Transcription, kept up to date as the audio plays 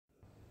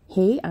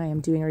Hey, I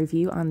am doing a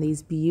review on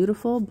these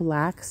beautiful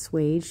black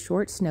suede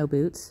short snow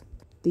boots.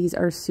 These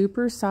are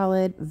super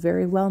solid,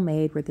 very well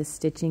made, where the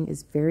stitching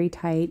is very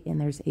tight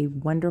and there's a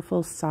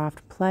wonderful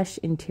soft plush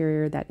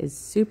interior that is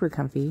super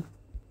comfy.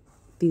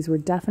 These were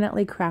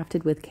definitely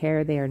crafted with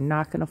care. They are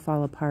not going to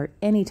fall apart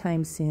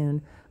anytime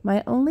soon.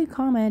 My only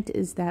comment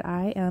is that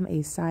I am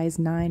a size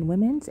 9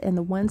 women's and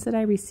the ones that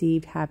I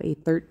received have a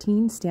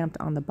 13 stamped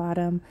on the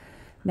bottom.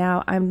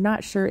 Now, I'm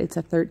not sure it's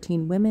a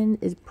 13 women.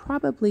 It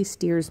probably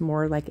steers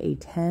more like a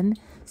 10.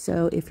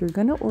 So if you're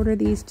going to order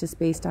these just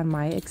based on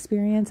my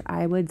experience,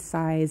 I would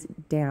size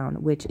down,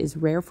 which is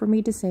rare for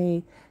me to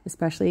say,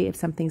 especially if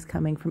something's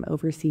coming from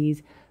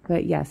overseas.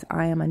 But yes,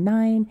 I am a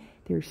 9.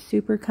 They're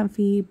super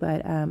comfy,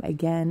 but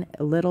again,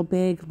 a little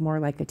big, more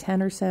like a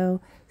 10 or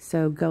so.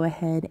 So go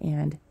ahead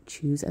and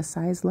choose a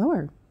size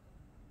lower.